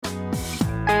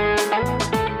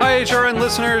HRN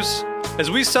listeners.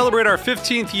 As we celebrate our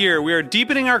 15th year, we are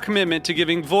deepening our commitment to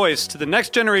giving voice to the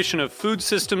next generation of food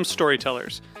systems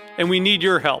storytellers, and we need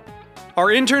your help. Our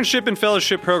internship and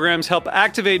fellowship programs help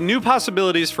activate new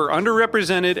possibilities for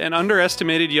underrepresented and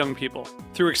underestimated young people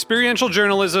through experiential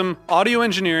journalism, audio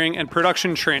engineering, and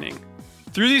production training.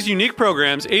 Through these unique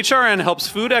programs, HRN helps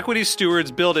food equity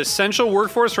stewards build essential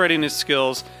workforce readiness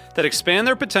skills that expand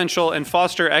their potential and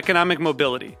foster economic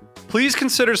mobility. Please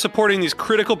consider supporting these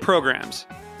critical programs.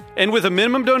 And with a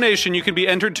minimum donation, you can be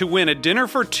entered to win a dinner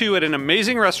for two at an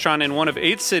amazing restaurant in one of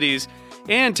 8 cities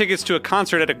and tickets to a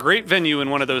concert at a great venue in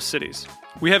one of those cities.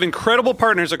 We have incredible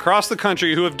partners across the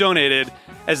country who have donated,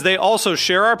 as they also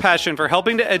share our passion for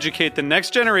helping to educate the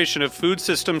next generation of food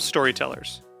systems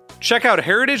storytellers. Check out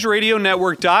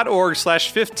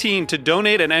heritageradionetwork.org/15 to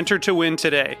donate and enter to win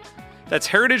today. That's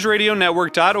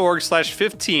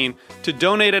heritageradionetwork.org/15 to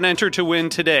donate and enter to win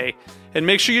today. And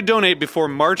make sure you donate before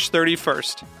March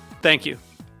 31st. Thank you.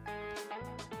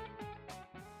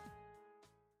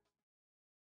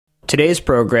 Today's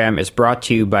program is brought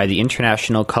to you by the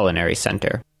International Culinary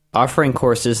Center, offering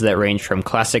courses that range from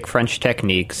classic French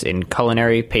techniques in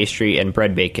culinary, pastry, and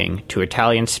bread baking to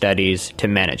Italian studies to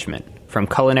management, from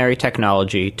culinary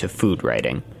technology to food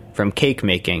writing, from cake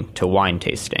making to wine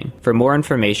tasting. For more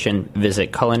information,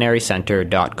 visit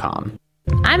culinarycenter.com.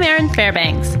 I'm Erin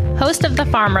Fairbanks, host of The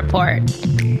Farm Report.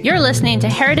 You're listening to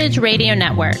Heritage Radio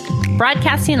Network,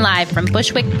 broadcasting live from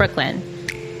Bushwick, Brooklyn.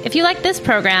 If you like this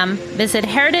program, visit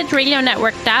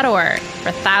heritageradionetwork.org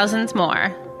for thousands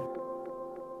more.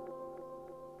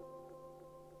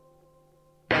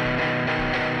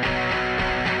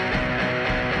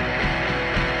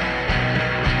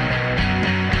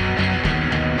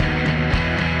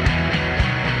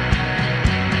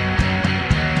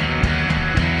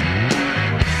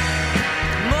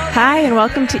 Hi, and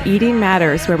welcome to Eating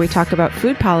Matters, where we talk about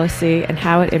food policy and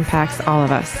how it impacts all of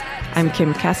us. I'm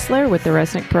Kim Kessler with the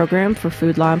Resnick Program for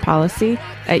Food Law and Policy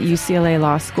at UCLA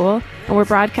Law School, and we're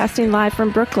broadcasting live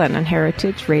from Brooklyn on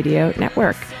Heritage Radio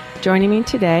Network. Joining me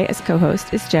today as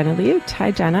co-host is Jenna Liut.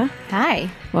 Hi, Jenna. Hi.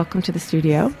 Welcome to the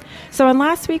studio. So on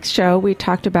last week's show, we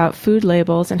talked about food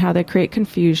labels and how they create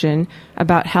confusion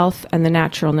about health and the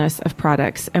naturalness of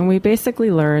products. And we basically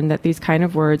learned that these kind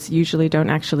of words usually don't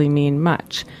actually mean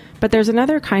much. But there's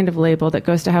another kind of label that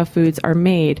goes to how foods are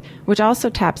made, which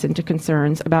also taps into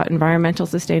concerns about environmental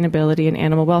sustainability and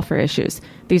animal welfare issues.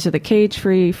 These are the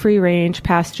cage-free, free-range,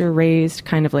 pasture-raised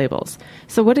kind of labels.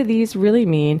 So what do these really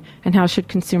mean, and how should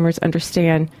consumers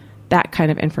understand that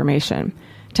kind of information?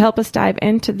 To help us dive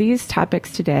into these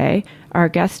topics today, our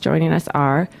guests joining us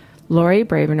are Lori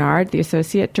Bravenard, the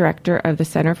Associate Director of the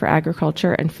Center for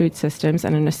Agriculture and Food Systems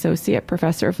and an Associate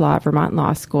Professor of Law at Vermont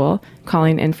Law School,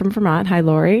 calling in from Vermont. Hi,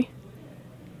 Lori.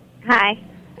 Hi.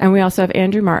 And we also have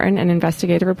Andrew Martin, an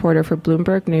investigative reporter for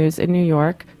Bloomberg News in New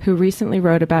York, who recently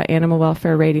wrote about animal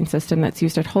welfare rating system that's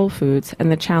used at Whole Foods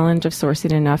and the challenge of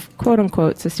sourcing enough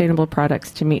quote-unquote sustainable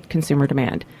products to meet consumer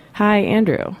demand. Hi,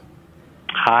 Andrew.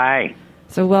 Hi.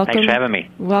 So welcome. Thanks for having me.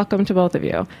 Welcome to both of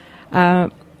you.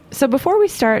 So before we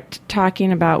start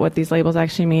talking about what these labels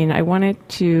actually mean, I wanted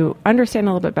to understand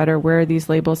a little bit better where these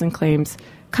labels and claims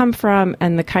come from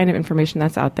and the kind of information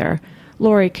that's out there.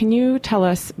 Lori, can you tell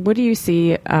us, what do you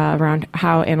see around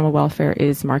how animal welfare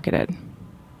is marketed?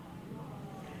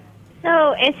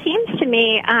 So it seems to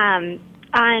me on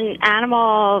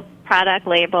animal product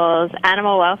labels,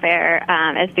 animal welfare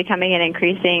is becoming an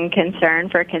increasing concern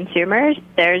for consumers.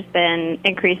 There's been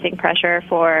increasing pressure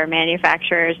for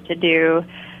manufacturers to do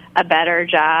a better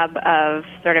job of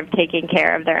sort of taking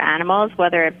care of their animals,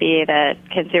 whether it be that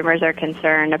consumers are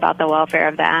concerned about the welfare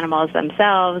of the animals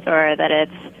themselves or that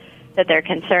they're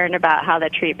concerned about how the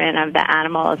treatment of the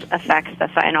animals affects the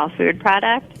final food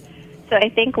product. So I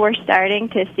think we're starting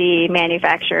to see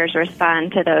manufacturers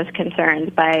respond to those concerns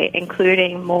by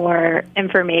including more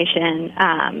information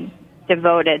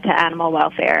devoted to animal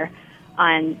welfare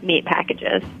on meat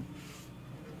packages.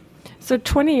 So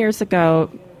 20 years ago,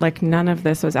 like none of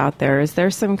this was out there. Is there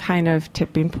some kind of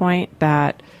tipping point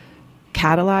that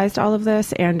catalyzed all of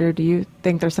this? Andrew, do you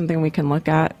think there's something we can look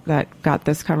at that got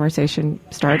this conversation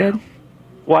started?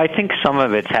 Well, I think some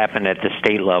of it's happened at the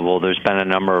state level. There's been a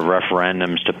number of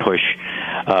referendums to push,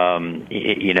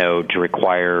 to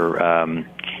require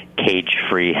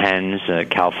cage-free hens.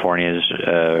 California's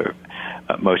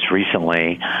most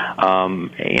recently.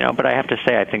 But I have to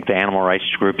say, I think the animal rights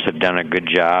groups have done a good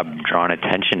job drawing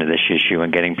attention to this issue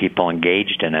and getting people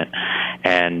engaged in it.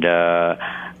 And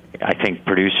I think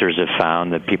producers have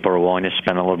found that people are willing to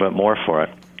spend a little bit more for it.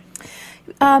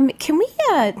 Can we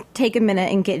take a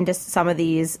minute and get into some of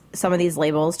these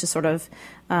labels to sort of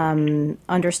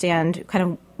understand kind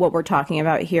of what we're talking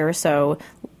about here? So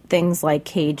things like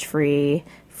cage-free,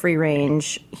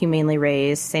 free-range, humanely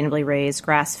raised, sustainably raised,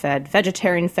 grass-fed,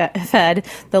 vegetarian fed,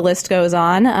 the list goes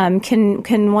on.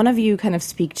 Can one of you kind of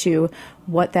speak to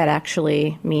what that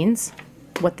actually means,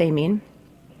 what they mean?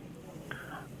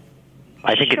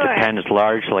 I think Sure. It depends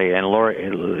largely, and Laura,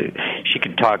 she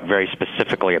could talk very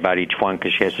specifically about each one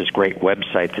because she has this great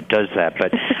website that does that.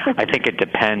 But I think it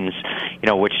depends,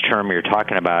 which term you're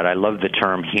talking about. I love the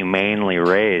term humanely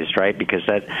raised, right? Because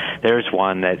there's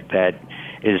one that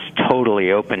is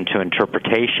totally open to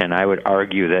interpretation. I would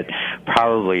argue that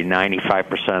probably 95%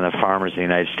 of the farmers in the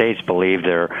United States believe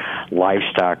their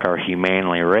livestock are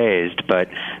humanely raised, but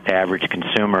the average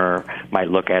consumer might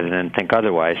look at it and think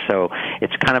otherwise. So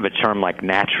it's kind of a term like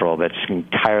natural that's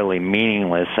entirely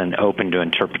meaningless and open to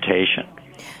interpretation.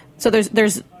 So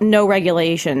there's no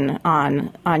regulation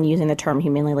on using the term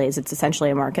humanely raised. It's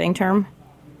essentially a marketing term?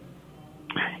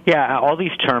 Yeah, all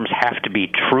these terms have to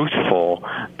be truthful,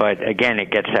 but again, it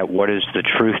gets at what is the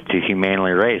truth to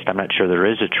humanely raised. I'm not sure there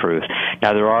is a truth.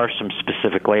 Now, there are some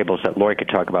specific labels that Lori could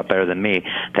talk about better than me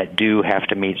that do have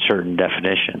to meet certain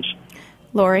definitions.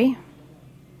 Lori?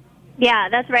 Yeah,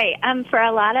 that's right. For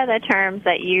a lot of the terms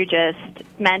that you just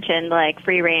mentioned, like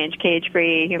free-range,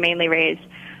 cage-free, humanely raised,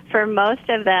 for most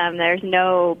of them, there's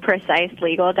no precise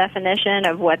legal definition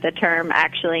of what the term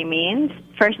actually means.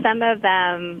 For some of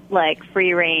them, like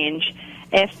free-range,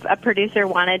 if a producer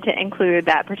wanted to include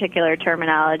that particular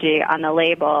terminology on the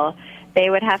label, they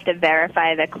would have to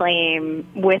verify the claim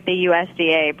with the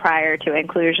USDA prior to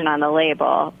inclusion on the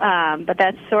label. But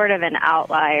that's sort of an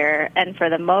outlier, and for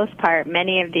the most part,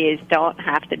 many of these don't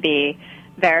have to be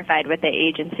verified with the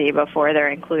agency before they're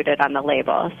included on the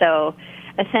label. So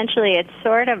essentially, it's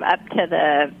sort of up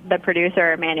to the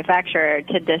producer or manufacturer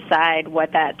to decide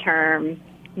what that term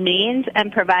means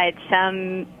and provide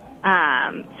some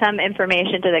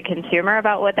information to the consumer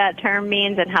about what that term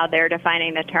means and how they're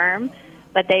defining the term,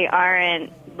 but they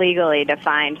aren't legally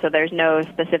defined, so there's no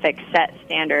specific set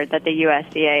standard that the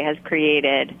USDA has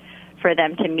created for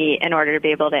them to meet in order to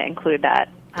be able to include that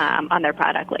on their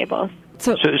product labels.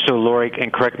 So, Lori,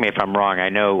 and correct me if I'm wrong, I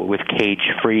know with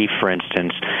cage-free, for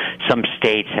instance, some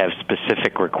states have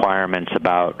specific requirements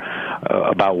about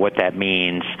what that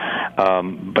means,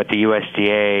 but the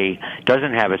USDA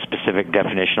doesn't have a specific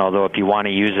definition, although if you want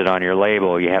to use it on your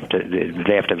label, they have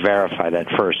to verify that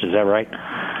first. Is that right?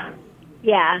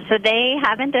 Yeah, so they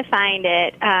haven't defined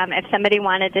it. If somebody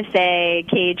wanted to say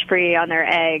cage-free on their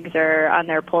eggs or on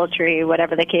their poultry,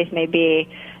 whatever the case may be,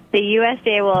 the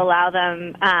USDA will allow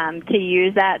them to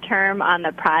use that term on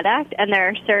the product, and there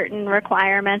are certain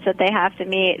requirements that they have to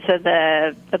meet. So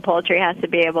the poultry has to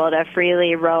be able to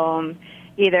freely roam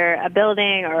either a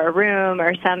building or a room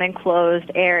or some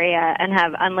enclosed area and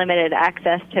have unlimited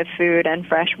access to food and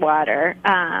fresh water.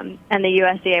 And the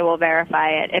USDA will verify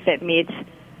it if it meets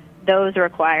those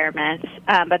requirements,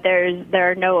 but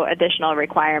there are no additional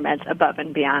requirements above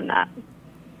and beyond that.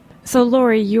 So,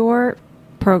 Lori, your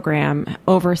program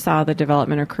oversaw the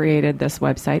development or created this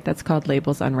website that's called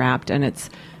Labels Unwrapped, and it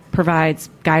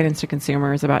provides guidance to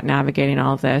consumers about navigating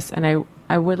all of this. And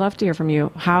I would love to hear from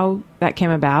you how that came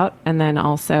about and then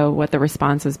also what the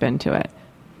response has been to it.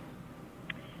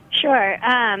 Sure.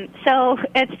 So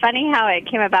it's funny how it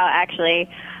came about, actually.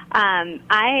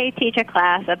 I teach a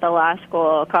class at the law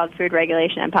school called Food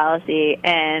Regulation and Policy,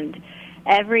 and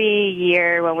every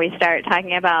year when we start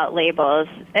talking about labels,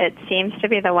 it seems to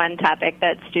be the one topic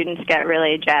that students get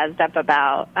really jazzed up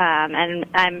about. And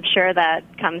I'm sure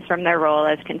that comes from their role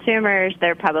as consumers.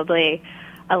 They're probably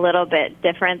a little bit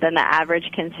different than the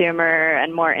average consumer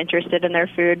and more interested in their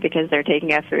food because they're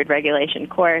taking a food regulation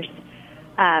course.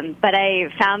 But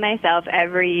I found myself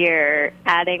every year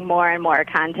adding more and more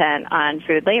content on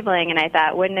food labeling, and I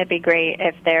thought, wouldn't it be great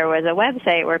if there was a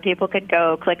website where people could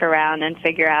go click around and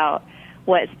figure out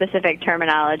what specific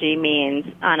terminology means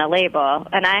on a label.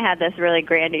 And I had this really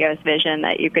grandiose vision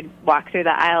that you could walk through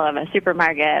the aisle of a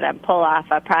supermarket and pull off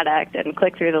a product and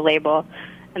click through the label,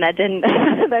 and that didn't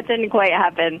that didn't quite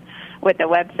happen with the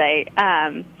website.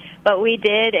 But we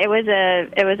did. It was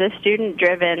a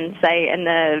student-driven site in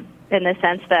the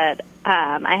sense that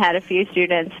I had a few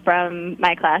students from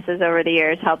my classes over the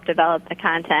years help develop the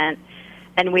content,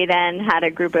 and we then had a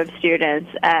group of students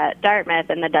at Dartmouth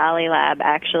in the Dolly Lab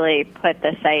actually put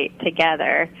the site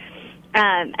together.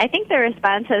 I think the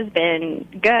response has been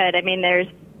good. I mean,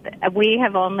 we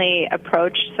have only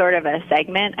approached sort of a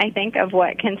segment, I think, of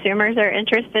what consumers are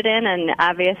interested in, and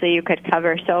obviously you could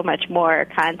cover so much more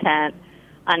content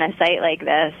on a site like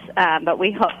this, but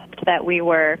we hope hoped that we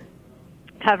were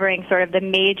covering sort of the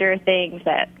major things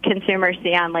that consumers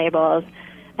see on labels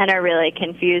and are really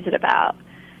confused about.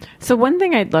 So one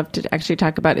thing I'd love to actually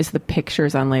talk about is the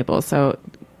pictures on labels. So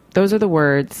those are the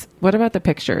words. What about the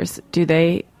pictures?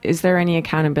 Is there any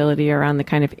accountability around the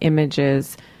kind of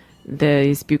images,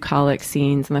 these bucolic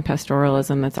scenes and the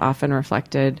pastoralism that's often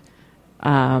reflected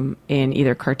in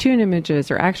either cartoon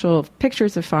images or actual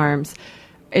pictures of farms?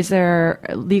 Is there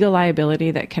legal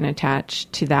liability that can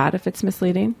attach to that if it's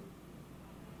misleading?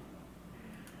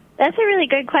 That's a really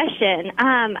good question.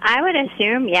 I would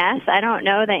assume yes. I don't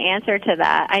know the answer to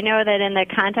that. I know that in the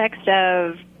context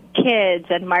of kids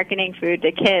and marketing food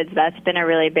to kids, that's been a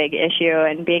really big issue,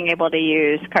 and being able to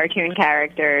use cartoon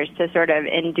characters to sort of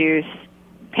induce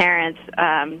parents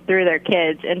through their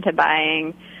kids into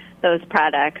buying those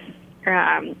products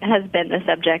has been the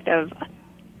subject of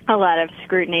a lot of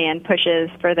scrutiny and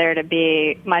pushes for there to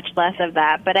be much less of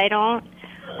that. But I don't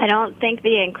think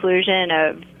the inclusion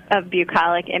of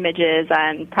bucolic images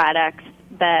on products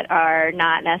that are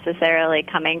not necessarily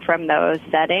coming from those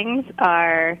settings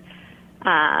are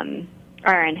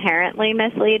inherently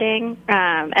misleading.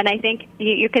 And I think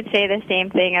you could say the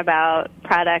same thing about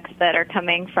products that are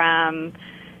coming from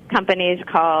companies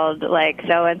called like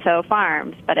so-and-so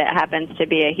farms, but it happens to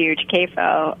be a huge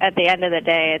CAFO. At the end of the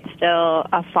day, it's still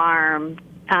a farm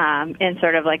in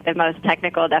sort of like the most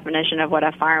technical definition of what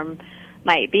a farm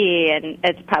might be, and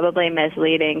it's probably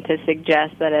misleading to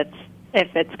suggest that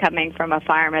if it's coming from a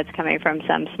farm, it's coming from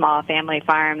some small family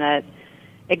farm that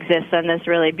exists in this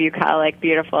really bucolic,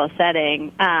 beautiful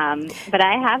setting. But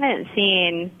I haven't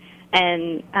seen,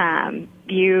 and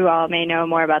you all may know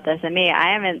more about this than me,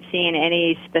 I haven't seen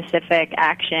any specific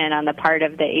action on the part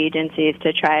of the agencies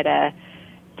to try to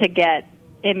get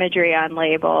imagery on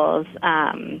labels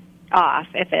off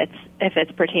if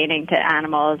it's pertaining to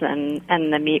animals and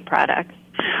the meat products.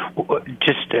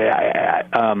 Just, I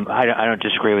don't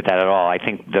disagree with that at all. I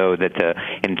think, though, that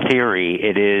in theory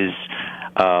it is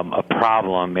a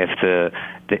problem if the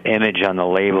image on the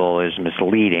label is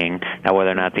misleading. Now,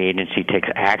 whether or not the agency takes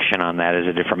action on that is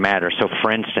a different matter. So, for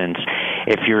instance,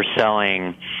 if you're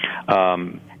selling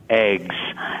eggs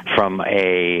from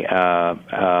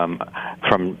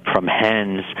from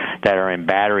hens that are in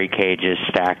battery cages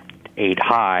stacked 8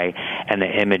 high, and the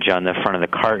image on the front of the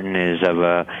carton is of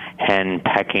a hen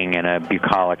pecking in a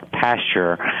bucolic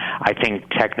pasture, I think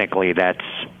technically that's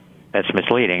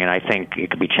misleading, and I think it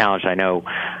could be challenged. I know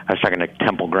I was talking to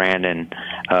Temple Grandin,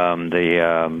 who's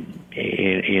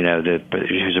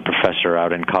a professor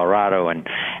out in Colorado and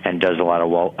does a lot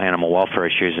of animal welfare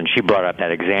issues, and she brought up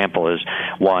that example as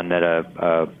one that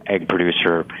a egg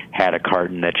producer had a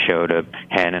carton that showed a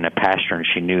hen in a pasture, and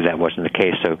she knew that wasn't the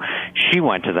case. So she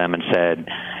went to them and said,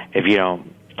 if you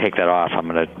don't take that off, I'm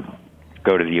going to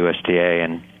go to the USDA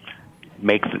and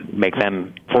make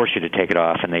them force you to take it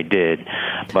off, and they did.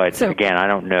 But again, I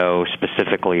don't know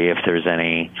specifically if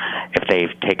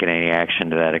they've taken any action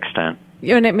to that extent.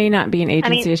 And it may not be an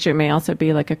agency issue; it may also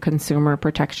be like a consumer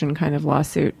protection kind of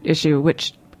lawsuit issue,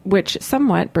 which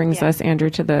somewhat brings us, Andrew,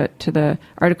 to the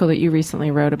article that you recently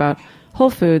wrote about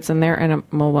Whole Foods and their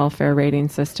animal welfare rating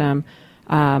system,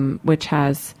 which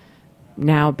has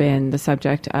now been the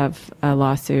subject of a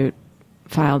lawsuit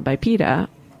filed by PETA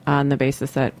on the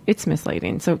basis that it's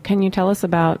misleading. So can you tell us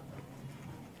about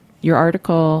your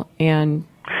article and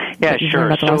what you've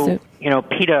learned about the lawsuit?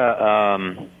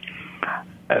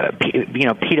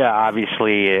 PETA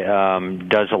obviously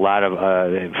does a lot of,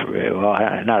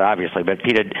 not obviously, but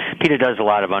PETA does a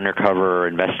lot of undercover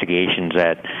investigations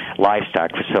at livestock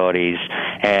facilities,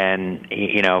 and,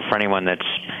 for anyone that's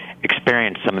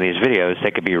experienced some of these videos,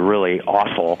 they could be really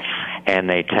awful, and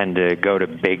they tend to go to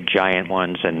big, giant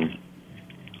ones and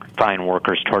find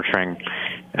workers torturing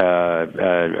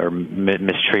or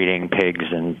mistreating pigs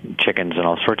and chickens and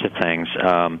all sorts of things.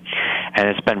 And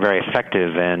it's been very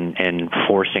effective in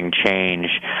forcing change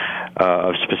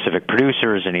of specific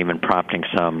producers and even prompting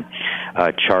some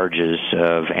charges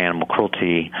of animal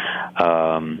cruelty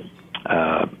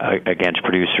against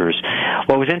producers.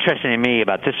 What was interesting to me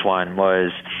about this one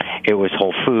was it was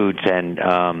Whole Foods, and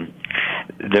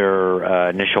their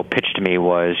initial pitch to me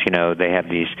was, they have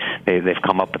they've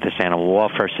come up with this animal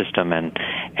welfare system, and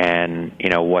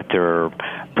what they're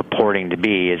purporting to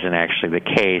be isn't actually the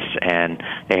case. And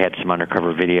they had some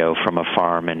undercover video from a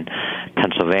farm in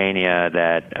Pennsylvania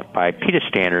that, by PETA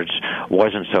standards,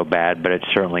 wasn't so bad, but it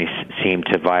certainly seemed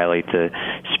to violate the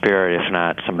spirit, if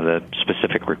not some of the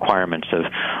specific requirements of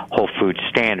Whole Foods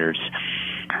standards.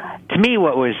 To me,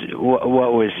 what was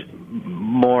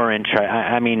more interesting.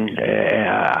 I mean,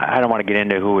 I don't want to get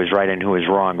into who was right and who was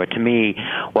wrong, but to me,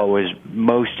 what was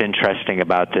most interesting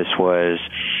about this was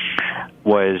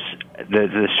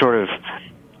the sort of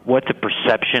what the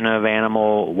perception of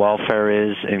animal welfare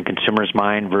is in consumers'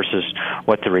 mind versus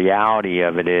what the reality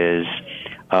of it is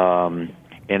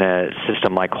in a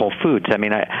system like Whole Foods. I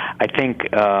mean, I think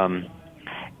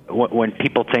when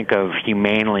people think of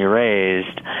humanely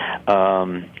raised,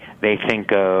 they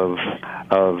think of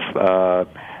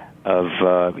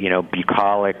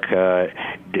bucolic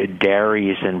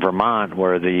dairies in Vermont,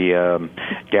 where the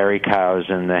dairy cows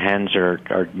and the hens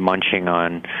are munching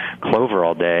on clover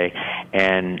all day.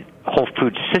 And Whole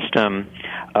Foods system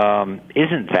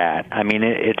isn't that. I mean,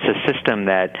 it's a system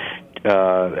that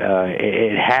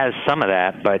it has some of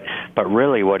that, but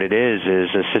really what it is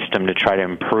a system to try to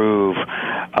improve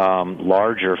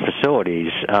larger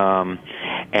facilities,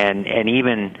 and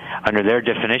even under their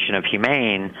definition of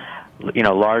humane,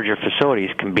 larger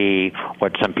facilities can be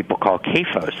what some people call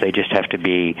CAFOs. They just have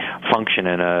to function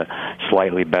in a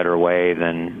slightly better way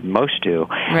than most do.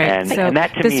 Right. And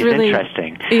that to me is really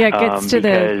interesting. Yeah, it gets to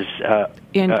because,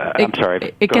 I'm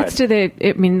sorry.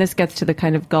 This gets to the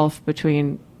kind of gulf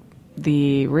between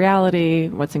the reality,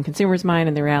 what's in consumers' mind,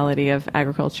 and the reality of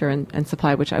agriculture and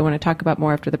supply, which I want to talk about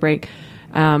more after the break.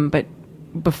 But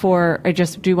before, I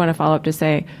just do want to follow up to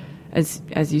say,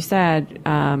 as you said,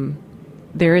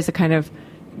 there is a kind of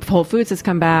Whole Foods has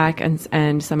come back,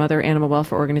 and some other animal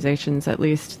welfare organizations, at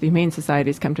least the Humane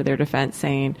Societies, come to their defense,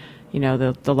 saying,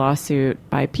 the lawsuit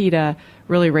by PETA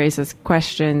really raises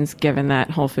questions, given that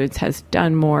Whole Foods has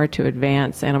done more to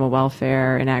advance animal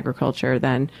welfare in agriculture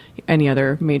than any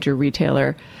other major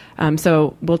retailer.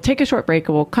 So we'll take a short break,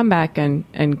 and we'll come back and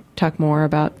talk more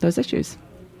about those issues.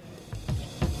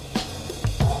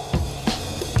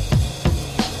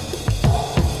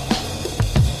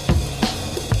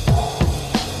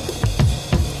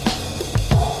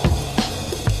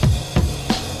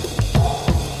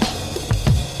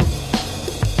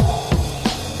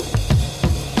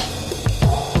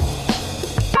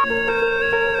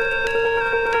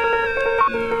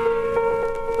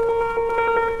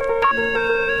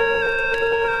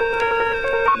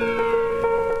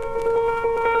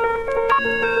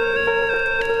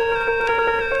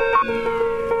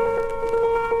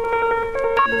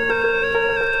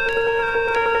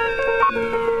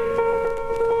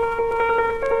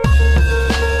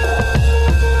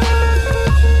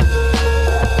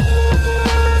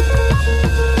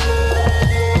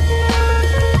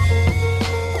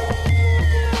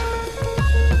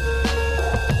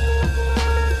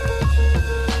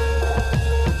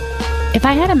 If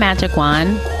I had a magic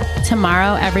wand,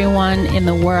 tomorrow everyone in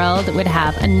the world would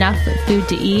have enough food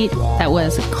to eat that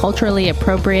was culturally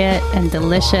appropriate and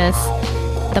delicious.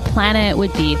 The planet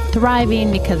would be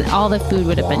thriving because all the food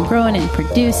would have been grown and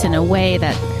produced in a way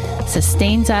that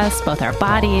sustains us, both our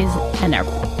bodies and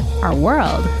our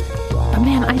world. But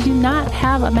man, I do not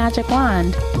have a magic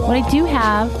wand. What I do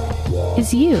have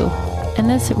is you and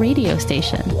this radio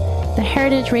station, the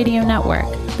Heritage Radio Network.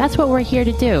 That's what we're here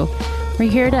to do. We're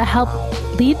here to help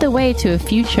lead the way to a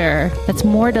future that's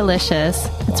more delicious,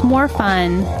 that's more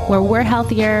fun, where we're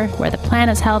healthier, where the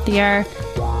planet's healthier,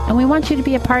 and we want you to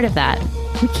be a part of that.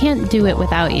 We can't do it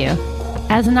without you.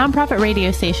 As a nonprofit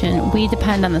radio station, we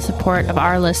depend on the support of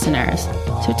our listeners.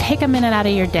 So take a minute out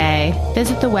of your day,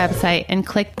 visit the website, and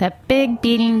click the big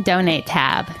beating donate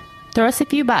tab. Throw us a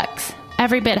few bucks.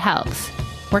 Every bit helps.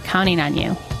 We're counting on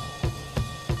you.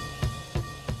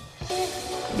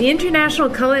 The International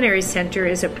Culinary Center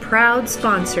is a proud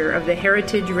sponsor of the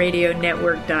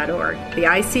heritageradionetwork.org. The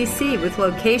ICC, with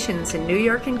locations in New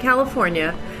York and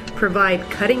California, provide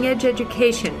cutting-edge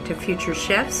education to future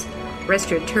chefs,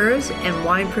 restaurateurs, and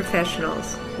wine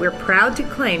professionals. We're proud to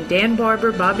claim Dan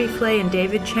Barber, Bobby Flay, and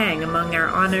David Chang among our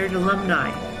honored alumni.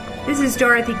 This is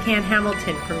Dorothy Cann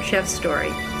Hamilton from Chef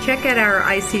Story. Check out our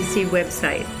ICC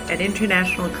website at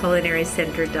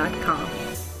internationalculinarycenter.com.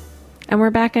 And we're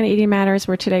back on Eating Matters,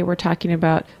 where today we're talking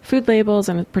about food labels,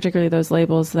 and particularly those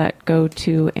labels that go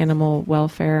to animal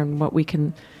welfare and what we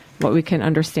can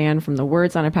understand from the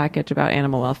words on a package about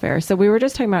animal welfare. So we were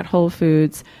just talking about Whole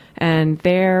Foods and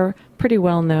their pretty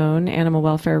well-known animal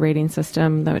welfare rating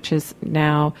system, which has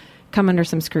now come under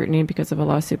some scrutiny because of a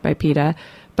lawsuit by PETA.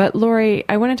 But Lori,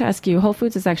 I wanted to ask you, Whole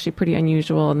Foods is actually pretty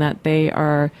unusual in that they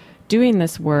are doing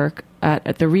this work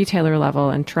at the retailer level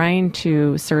and trying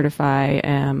to certify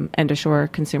and assure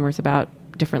consumers about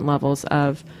different levels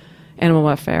of animal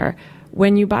welfare.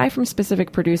 When you buy from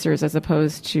specific producers as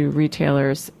opposed to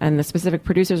retailers, and the specific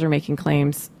producers are making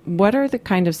claims, what are the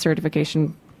kind of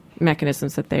certification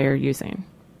mechanisms that they are using?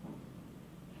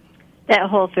 That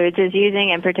Whole Foods is using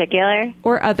in particular?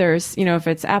 Or others, if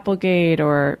it's Applegate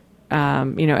or,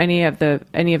 any of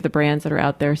the brands that are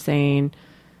out there saying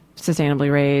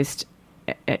sustainably raised,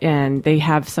 and they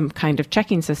have some kind of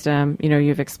checking system.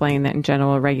 You've explained that in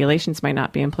general regulations might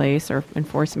not be in place or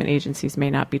enforcement agencies may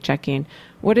not be checking.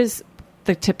 What is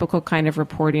the typical kind of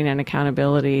reporting and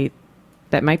accountability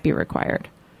that might be required?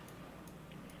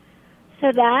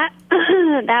 So that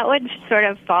would sort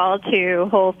of fall to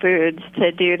Whole Foods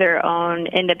to do their own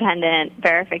independent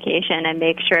verification and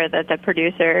make sure that the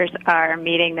producers are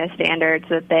meeting the standards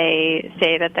that they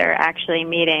say that they're actually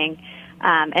meeting,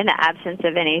 in the absence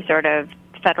of any sort of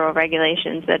federal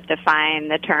regulations that define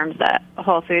the terms that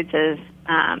Whole Foods is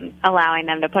allowing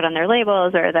them to put on their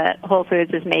labels or that Whole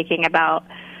Foods is making about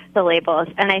the labels.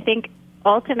 And I think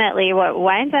ultimately what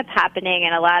winds up happening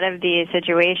in a lot of these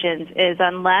situations is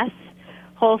unless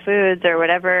Whole Foods or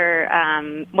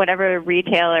whatever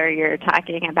retailer you're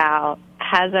talking about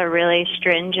has a really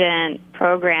stringent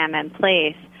program in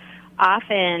place,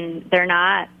 often they're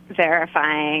not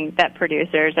verifying that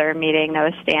producers are meeting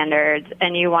those standards,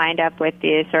 and you wind up with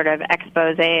these sort of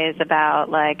exposés about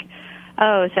like,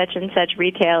 oh, such and such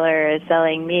retailer is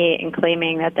selling meat and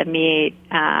claiming that the meat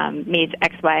meets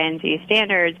X, Y, and Z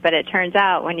standards, but it turns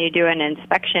out when you do an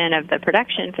inspection of the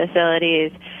production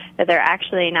facilities that they're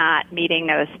actually not meeting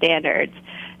those standards.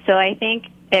 So I think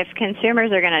if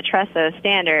consumers are going to trust those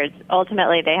standards,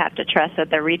 ultimately they have to trust that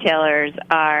the retailers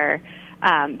are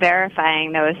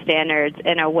verifying those standards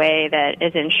in a way that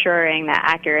is ensuring the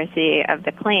accuracy of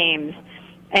the claims.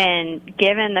 And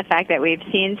given the fact that we've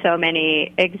seen so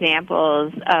many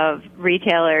examples of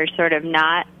retailers sort of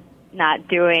not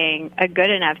doing a good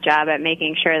enough job at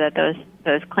making sure that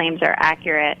those claims are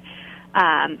accurate,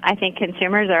 I think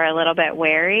consumers are a little bit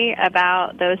wary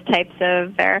about those types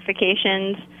of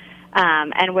verifications,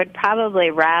 and would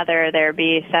probably rather there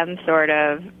be some sort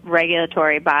of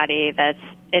regulatory body that's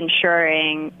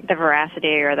ensuring the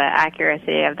veracity or the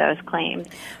accuracy of those claims.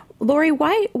 Lori,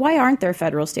 why aren't there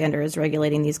federal standards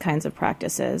regulating these kinds of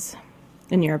practices,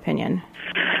 in your opinion?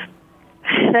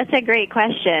 That's a great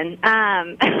question.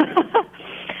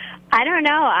 I don't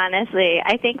know, honestly.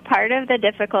 I think part of the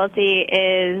difficulty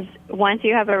is once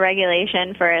you have a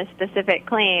regulation for a specific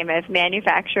claim, if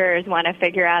manufacturers want to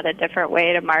figure out a different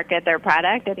way to market their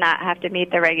product and not have to meet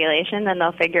the regulation, then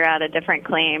they'll figure out a different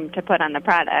claim to put on the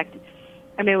product.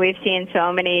 I mean, we've seen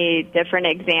so many different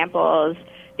examples.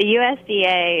 The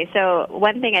USDA, so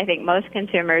one thing I think most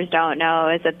consumers don't know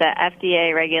is that the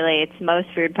FDA regulates most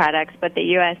food products, but the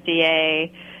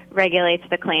USDA regulates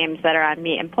the claims that are on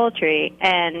meat and poultry.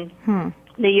 And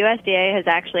the USDA has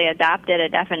actually adopted a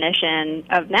definition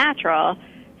of natural.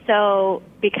 So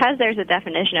because there's a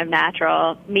definition of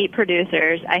natural, meat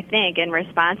producers, I think, in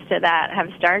response to that, have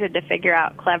started to figure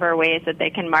out clever ways that they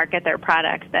can market their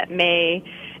products that may,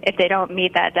 if they don't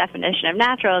meet that definition of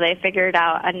natural, they figured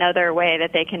out another way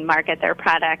that they can market their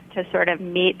product to sort of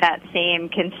meet that same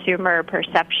consumer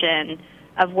perception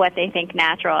of what they think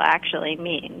natural actually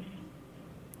means.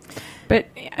 But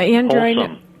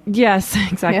Andrew, yes,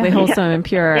 exactly, wholesome and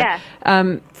pure. Yeah.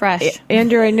 Fresh.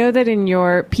 Andrew, I know that in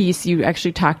your piece you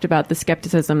actually talked about the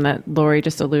skepticism that Lori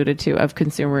just alluded to of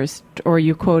consumers, or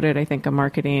you quoted, I think, a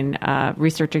marketing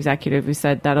research executive who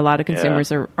said that a lot of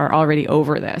consumers are already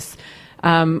over this.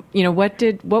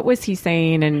 What was he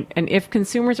saying? And if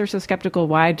consumers are so skeptical,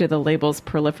 why do the labels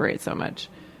proliferate so much?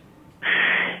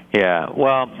 Yeah,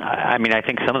 well, I mean, I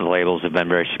think some of the labels have been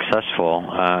very successful.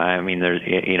 I mean, there's,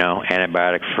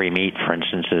 antibiotic-free meat, for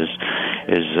instance,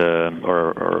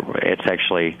 or it's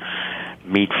actually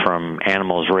meat from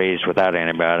animals raised without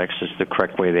antibiotics is the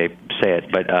correct way they say it.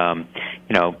 But,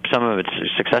 some of it's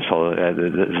successful.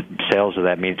 The sales of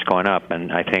that meat's going up,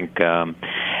 and I think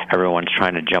everyone's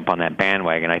trying to jump on that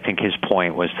bandwagon. I think his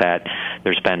point was that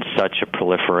there's been such a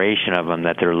proliferation of them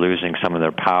that they're losing some of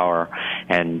their power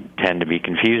and tend to be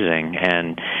confusing.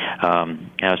 And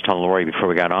I was telling Lori before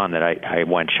we got on that I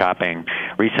went shopping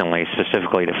recently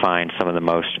specifically to find some of the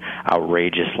most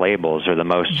outrageous labels, or the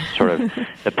most sort of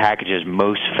the packages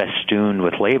most festooned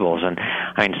with labels. And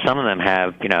I mean, some of them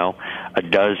have, a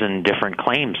dozen different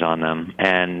claims on them.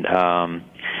 And,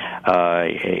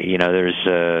 there's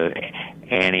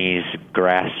Annie's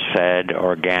grass-fed,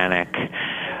 organic,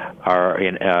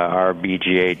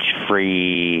 RBGH-free,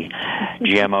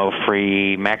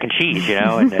 GMO-free mac and cheese,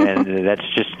 and that's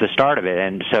just the start of it.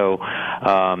 And so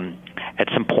at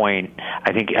some point,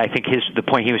 I think the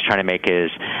point he was trying to make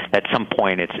is at some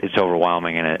point it's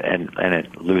overwhelming and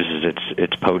it loses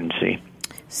its potency.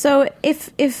 So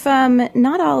if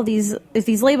not all of these, if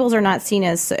these labels are not seen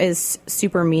as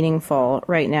super meaningful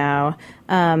right now,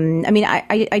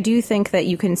 I do think that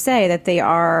you can say that they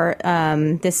are,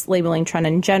 this labeling trend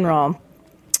in general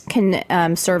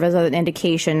can serve as an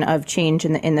indication of change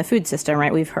in the food system,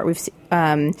 right? We've heard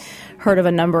of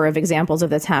a number of examples of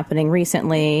this happening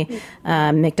recently.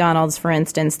 McDonald's, for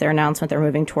instance, their announcement they're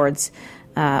moving towards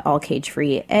all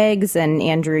cage-free eggs, and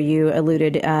Andrew, you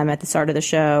alluded at the start of the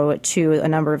show to a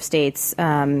number of states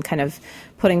kind of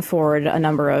putting forward a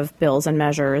number of bills and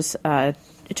measures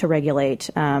to regulate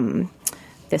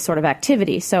this sort of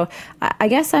activity. So I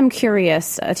guess I'm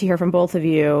curious to hear from both of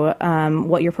you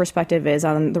what your perspective is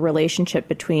on the relationship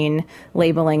between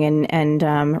labeling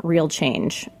and real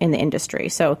change in the industry.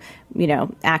 So,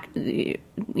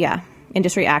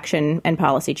 industry action and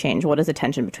policy change. What is the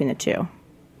tension between the two?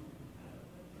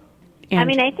 I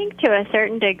mean, I think to a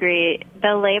certain degree,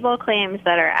 the label claims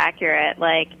that are accurate,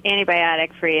 like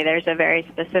antibiotic-free, there's a very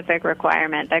specific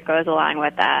requirement that goes along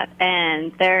with that.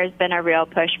 And there's been a real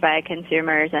push by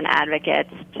consumers and advocates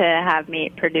to have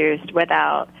meat produced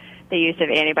without the use of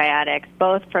antibiotics,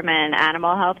 both from an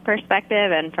animal health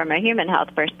perspective and from a human health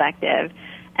perspective.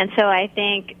 And so I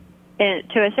think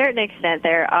to a certain extent,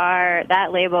 that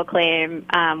label claim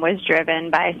was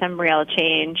driven by some real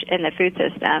change in the food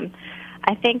system.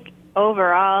 I think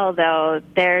overall, though,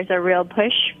 there's a real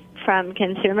push from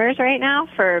consumers right now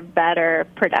for better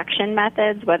production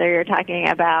methods, whether you're talking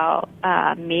about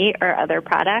meat or other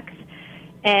products.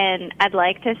 And I'd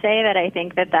like to say that I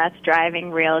think that that's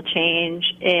driving real change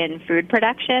in food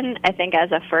production. I think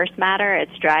as a first matter,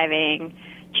 it's driving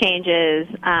changes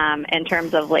in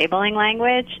terms of labeling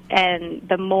language. And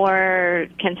the more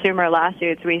consumer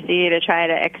lawsuits we see to try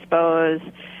to expose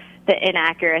the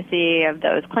inaccuracy of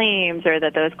those claims or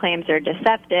that those claims are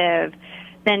deceptive,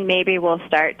 then maybe we'll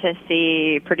start to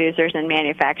see producers and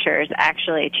manufacturers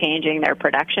actually changing their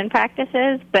production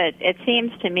practices. But it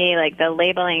seems to me like the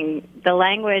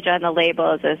language on the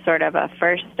labels is sort of a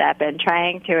first step in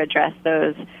trying to address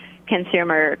those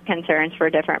consumer concerns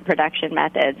for different production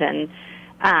methods, and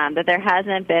that there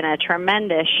hasn't been a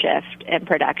tremendous shift in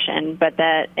production, but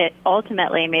that it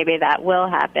ultimately maybe that will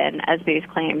happen as these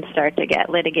claims start to get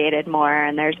litigated more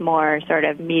and there's more sort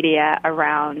of media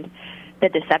around the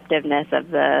deceptiveness of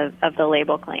the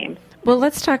label claims. Well,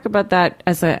 let's talk about that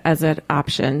as an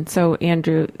option. So,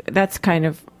 Andrew, that's kind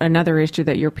of another issue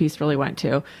that your piece really went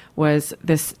to, was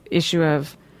this issue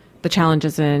of the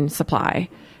challenges in supply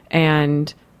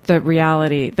and the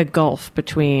reality, the gulf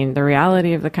between the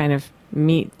reality of the kind of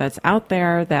meat that's out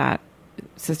there that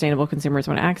sustainable consumers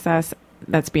want to access,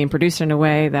 that's being produced in a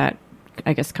way that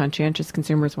I guess conscientious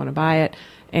consumers want to buy it,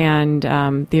 and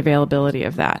the availability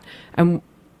of that.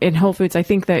 In Whole Foods, I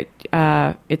think that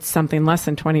it's something less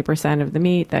than 20% of the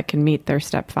meat that can meet their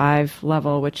Step 5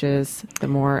 level, which is the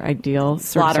more ideal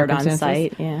slaughtered on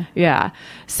site. Yeah.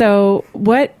 So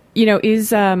what, is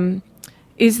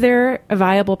there a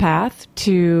viable path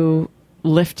to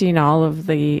lifting all of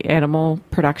the animal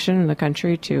production in the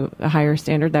country to a higher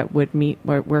standard that would meet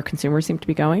where consumers seem to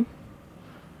be going?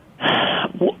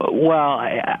 Well,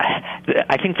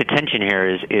 I think the tension here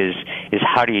is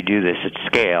how do you do this at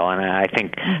scale, and I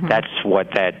think that's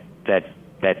what that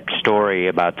story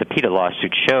about the PETA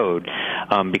lawsuit showed,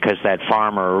 because that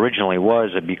farmer originally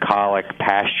was a bucolic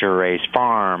pasture-raised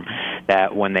farm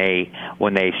that when they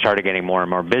started getting more and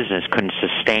more business couldn't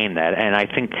sustain that, and I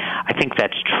think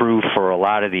that's true for a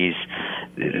lot of these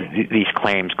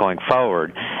claims going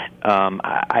forward.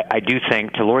 I do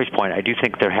think, to Lori's point, I do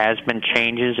think there has been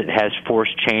changes. It has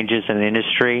forced changes in the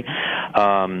industry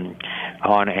on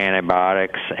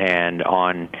antibiotics and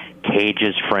on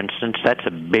cages, for instance. That's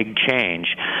a big change.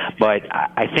 But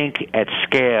I think at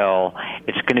scale,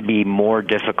 it's going to be more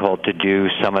difficult to do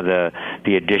some of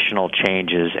the additional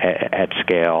changes at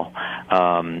scale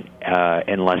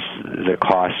unless the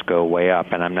costs go way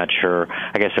up. And I'm not sure.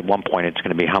 I guess at one point it's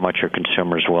going to be how much are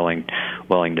consumers willing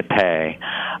to pay.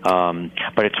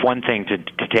 But it's one thing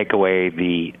to take away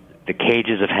the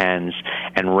cages of hens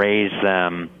and raise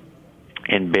them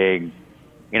in big,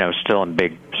 still in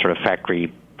big sort of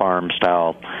factory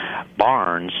farm-style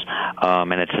barns,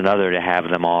 and it's another to have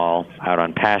them all out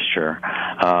on pasture.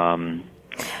 And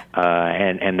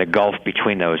the gulf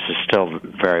between those is still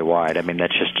very wide. I mean,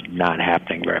 that's just not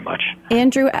happening very much.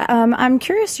 Andrew, I'm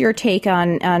curious your take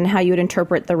on how you would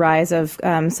interpret the rise of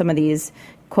some of these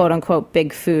quote-unquote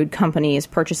big food companies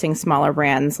purchasing smaller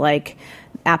brands like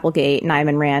Applegate,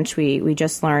 Niman Ranch. We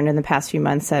just learned in the past few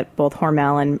months that both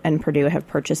Hormel and Purdue have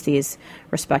purchased these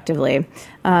respectively.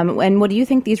 And what do you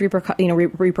think these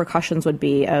repercussions would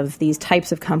be of these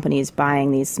types of companies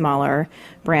buying these smaller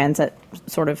brands that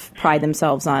sort of pride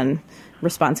themselves on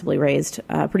responsibly raised,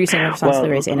 producing responsibly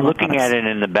raised animal products? Looking at it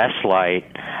in the best light,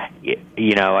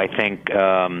 I think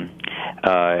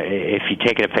if you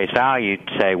take it at face value, you'd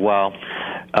say, well,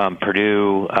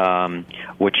 Purdue,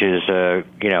 which is a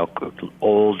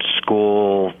old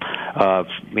school,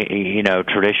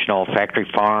 traditional factory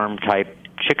farm type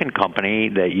chicken company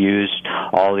that used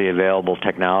all the available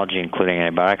technology, including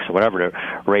antibiotics or whatever,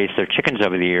 to raise their chickens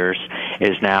over the years,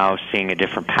 is now seeing a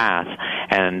different path,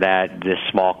 and that this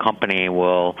small company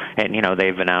will, and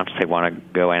they've announced they want to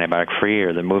go antibiotic free,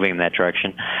 or they're moving in that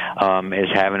direction, is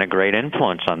having a great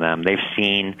influence on them. They've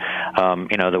seen,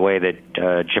 the way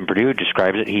that Jim Purdue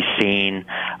describes it, he's seen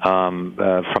from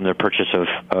their purchase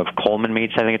of Coleman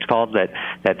Meats, I think it's called, that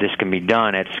this can be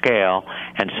done at scale,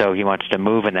 and so he wants to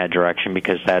move in that direction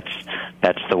because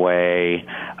that's the way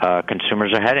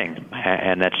consumers are heading,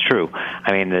 and that's true.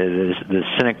 I mean, the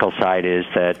cynical side is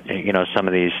that some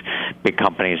of these big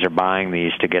companies are buying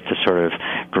these to get the sort of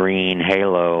green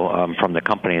halo from the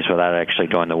companies without actually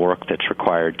doing the work that's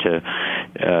required to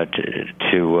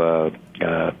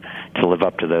live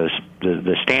up to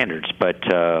the standards. But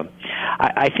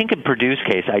I think in Purdue's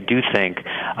case, I do think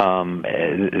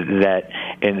that,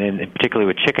 and particularly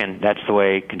with chicken, that's the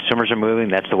way consumers are moving,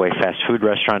 that's the way fast food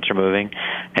restaurants are moving,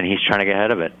 and he's trying to get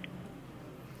ahead of it.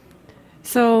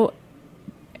 So,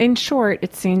 in short,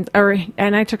 it seems,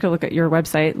 and I took a look at your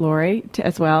website, Lori,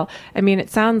 as well. I mean, it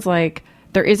sounds like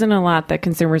there isn't a lot that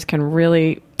consumers can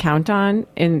really count on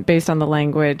based on the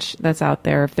language that's out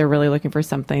there if they're really looking for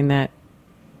something that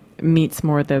meets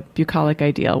more the bucolic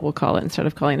ideal, we'll call it, instead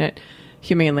of calling it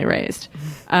humanely raised.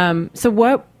 So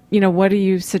what do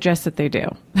you suggest that they do?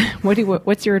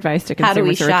 What's your advice to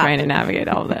consumers who are trying to navigate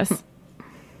all of this?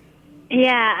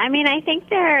 Yeah, I mean, I think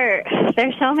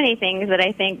there's so many things that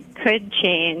I think could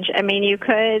change. I mean,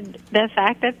 the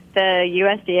fact that the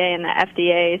USDA and the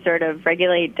FDA sort of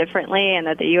regulate differently, and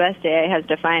that the USDA has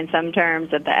defined some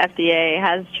terms that the FDA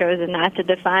has chosen not to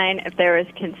define, if there was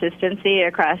consistency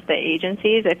across the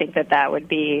agencies, I think that would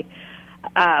be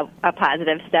a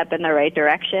positive step in the right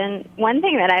direction. One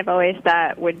thing that I've always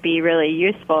thought would be really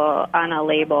useful on a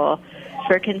label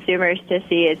for consumers to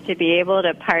see is to be able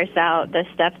to parse out the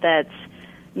stuff that's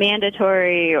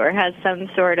mandatory or has some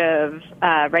sort of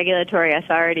regulatory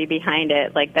authority behind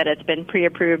it, like that it's been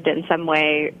pre-approved in some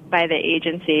way by the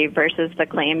agency, versus the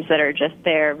claims that are just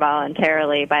there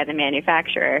voluntarily by the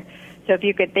manufacturer. So if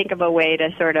you could think of a way to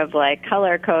sort of like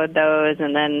color code those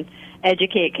and then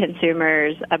educate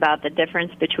consumers about the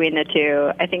difference between the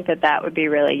two, I think that would be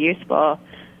really useful.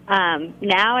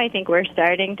 Now I think we're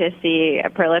starting to see a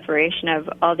proliferation of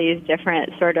all these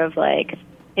different sort of like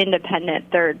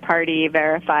independent third-party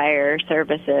verifier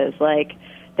services, like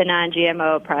the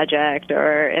Non-GMO Project,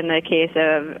 or in the case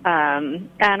of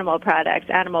animal products,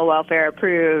 Animal Welfare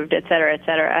Approved, et cetera, et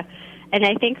cetera. And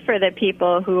I think for the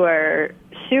people who are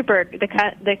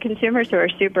the consumers who are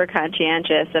super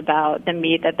conscientious about the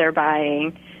meat that they're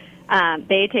buying,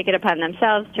 they take it upon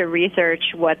themselves to research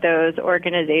what those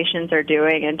organizations are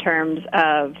doing in terms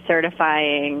of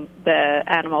certifying the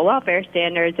animal welfare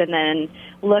standards, and then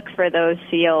look for those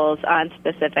seals on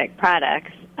specific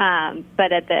products.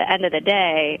 But at the end of the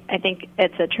day, I think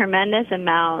it's a tremendous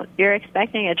amount. You're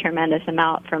expecting a tremendous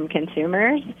amount from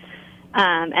consumers.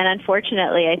 And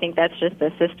unfortunately, I think that's just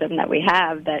the system that we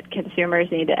have, that consumers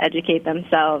need to educate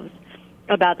themselves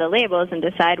about the labels and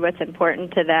decide what's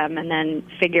important to them, and then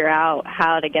figure out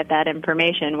how to get that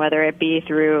information, whether it be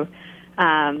through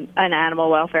an animal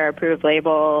welfare approved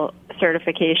label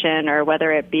certification, or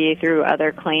whether it be through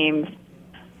other claims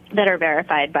that are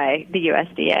verified by the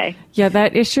USDA. Yeah,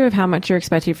 that issue of how much you're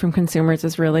expecting from consumers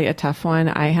is really a tough one.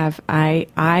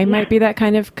 I might be that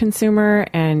kind of consumer,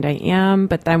 and I am,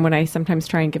 but then when I sometimes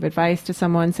try and give advice to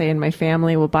someone, say in my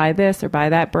family, will buy this or buy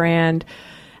that brand,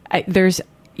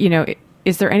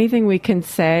 is there anything we can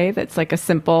say that's like a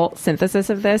simple synthesis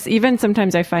of this? Even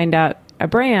sometimes I find out a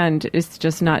brand is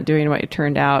just not doing what it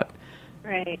turned out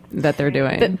that they're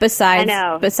doing.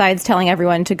 Besides telling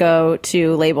everyone to go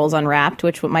to Labels Unwrapped,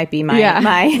 which might be my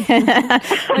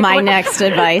next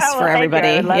advice for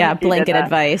everybody. Yeah, blanket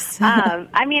advice.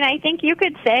 I mean, I think you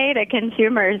could say to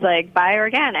consumers, like, buy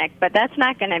organic, but that's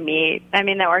not going to meet. I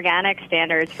mean, the organic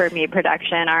standards for meat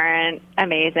production aren't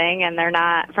amazing, and they're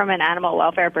not from an animal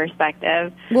welfare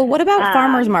perspective. Well, what about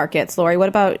farmers markets, Lori? What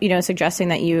about suggesting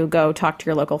that you go talk to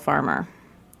your local farmer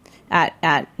at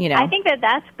I think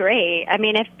that's great. I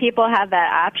mean, if people have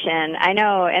that option, I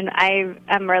know, and I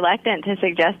am reluctant to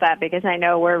suggest that because I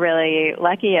know we're really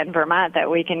lucky in Vermont that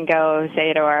we can go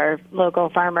say to our local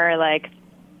farmer, like,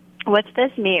 what's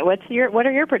this meat? What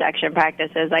are your production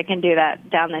practices? I can do that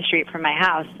down the street from my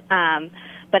house.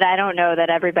 But I don't know that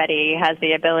everybody has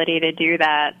the ability to do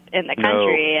that in the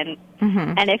country.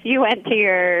 No. And if you went to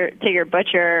your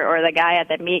butcher or the guy at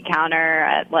the meat counter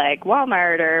at like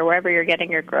Walmart or wherever you're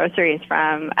getting your groceries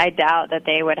from, I doubt that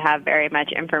they would have very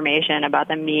much information about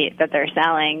the meat that they're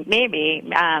selling. Maybe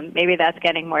that's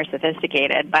getting more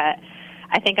sophisticated, but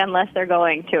I think unless they're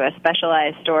going to a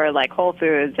specialized store like Whole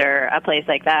Foods or a place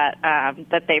like that,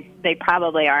 that they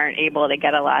probably aren't able to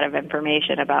get a lot of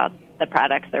information about the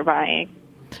products they're buying.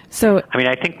 So, I mean,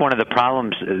 I think one of the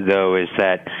problems, though, is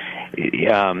that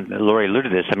Lori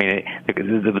alluded to this. I mean,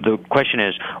 the question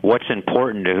is, what's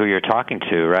important to who you're talking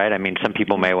to, right? I mean, some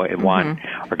people may want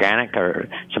organic, or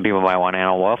some people might want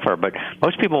animal welfare, but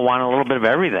most people want a little bit of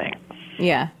everything.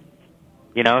 Yeah.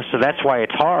 So that's why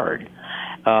it's hard.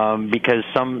 Because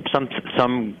some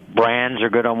brands are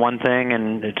good on one thing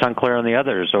and it's unclear on the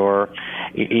others, or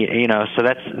so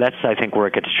that's I think where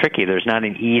it gets tricky. There's not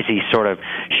an easy sort of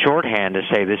shorthand to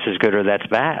say this is good or that's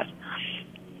bad.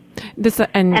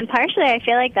 And partially, I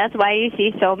feel like that's why you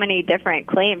see so many different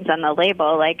claims on the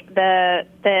label. Like the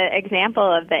example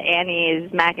of the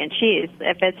Annie's mac and cheese.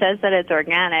 If it says that it's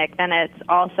organic, then it's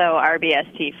also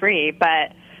RBST free,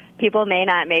 but people may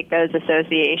not make those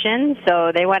associations,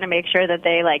 so they want to make sure that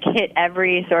they like hit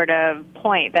every sort of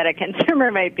point that a consumer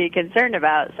might be concerned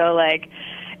about. So like,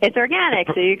 it's organic,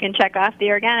 so you can check off the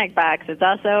organic box. It's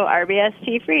also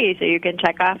RBST free, so you can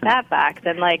check off that box.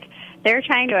 And like, they're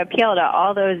trying to appeal to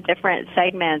all those different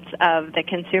segments of the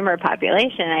consumer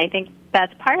population. I think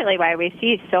that's partly why we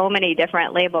see so many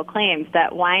different label claims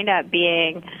that wind up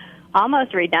being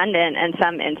almost redundant in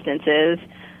some instances.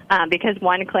 Because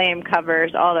one claim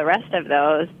covers all the rest of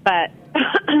those, but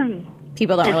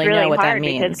people don't really know what that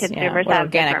means. Because consumers have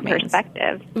different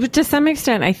perspectives. But to some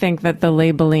extent, I think that the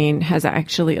labeling has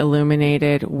actually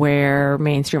illuminated where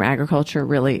mainstream agriculture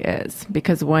really is.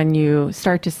 Because when you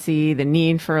start to see the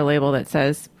need for a label that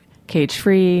says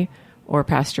cage-free or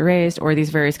pasture-raised or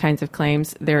these various kinds of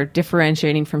claims, they're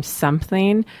differentiating from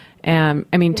something.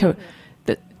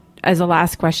 As a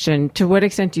last question, to what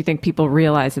extent do you think people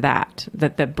realize that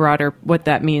the broader, what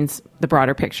that means, the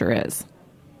broader picture is?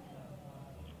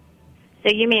 So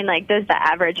you mean like, does the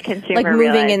average consumer like moving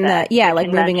realize in that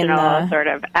moving in the sort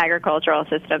of agricultural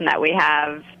system that we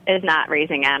have is not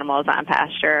raising animals on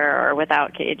pasture or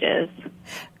without cages?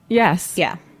 Yes.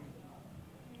 Yeah.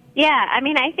 Yeah, I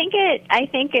mean, I think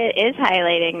it is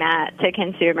highlighting that to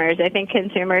consumers. I think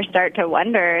consumers start to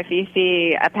wonder if you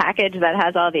see a package that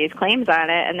has all these claims on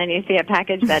it, and then you see a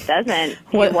package that doesn't.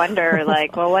 You wonder,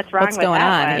 like, well, what's wrong with that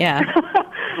one? Yeah.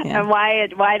 And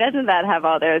why doesn't that have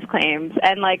all those claims?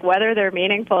 And like, whether they're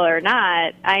meaningful or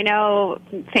not, I know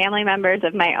family members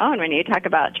of my own. When you talk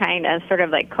about trying to sort of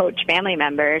like coach family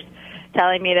members,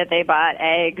 telling me that they bought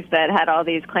eggs that had all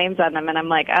these claims on them, and I'm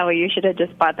like, oh, well, you should have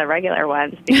just bought the regular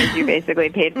ones because you basically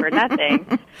paid for nothing.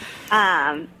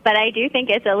 But I do think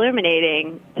it's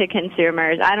illuminating to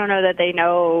consumers. I don't know that they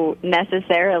know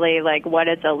necessarily like what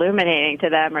it's illuminating to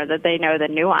them or that they know the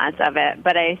nuance of it,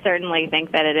 but I certainly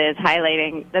think that it is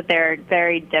highlighting that there are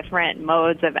very different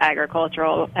modes of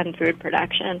agricultural and food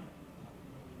production.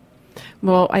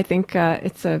 Well, I think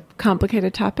it's a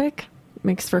complicated topic.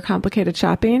 Makes for complicated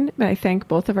shopping, but I thank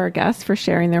both of our guests for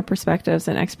sharing their perspectives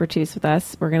and expertise with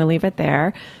us. We're going to leave it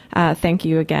there. Thank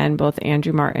you again, both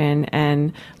Andrew Martin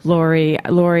and Lori.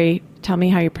 Lori, tell me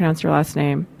how you pronounce your last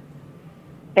name.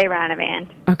 Bayronavand.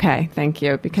 Okay, thank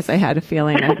you, because I had a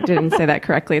feeling I didn't say that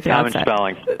correctly at the outset.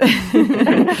 Common spelling.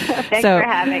 Thanks for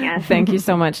having us. Thank you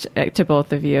so much to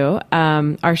both of you.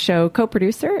 Our show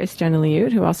co-producer is Jenna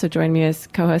Liut, who also joined me as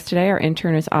co-host today. Our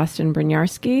intern is Austin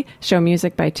Brynjarski. Show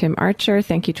music by Tim Archer.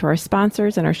 Thank you to our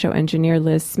sponsors and our show engineer,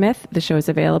 Liz Smith. The show is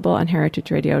available on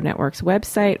Heritage Radio Network's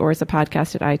website or as a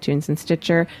podcast at iTunes and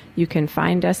Stitcher. You can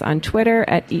find us on Twitter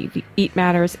at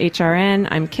EatMattersHRN.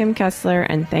 I'm Kim Kessler,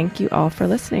 and thank you all for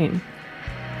listening.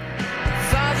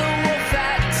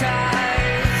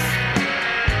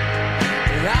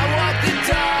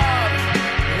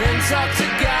 Talk to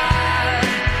God,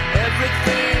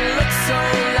 everything looks so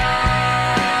large.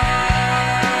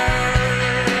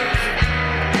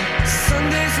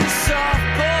 Sundays in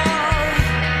softball,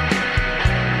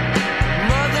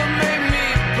 mother made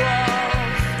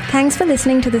meatballs. Thanks for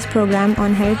listening to this program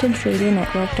on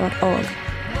heritageradionetwork.org.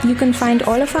 You can find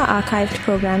all of our archived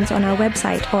programs on our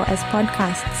website or as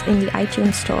podcasts in the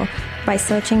iTunes Store by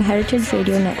searching Heritage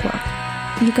Radio Network.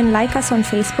 You can like us on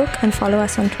Facebook and follow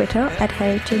us on Twitter at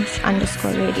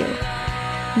heritage_radio.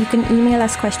 You can email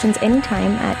us questions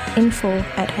anytime at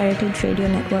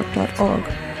info@heritageradionetwork.org.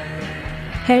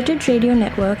 Heritage Radio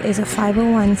Network is a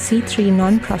 501c3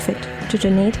 nonprofit. To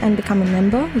donate and become a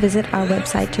member, visit our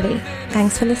website today.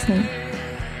 Thanks for listening.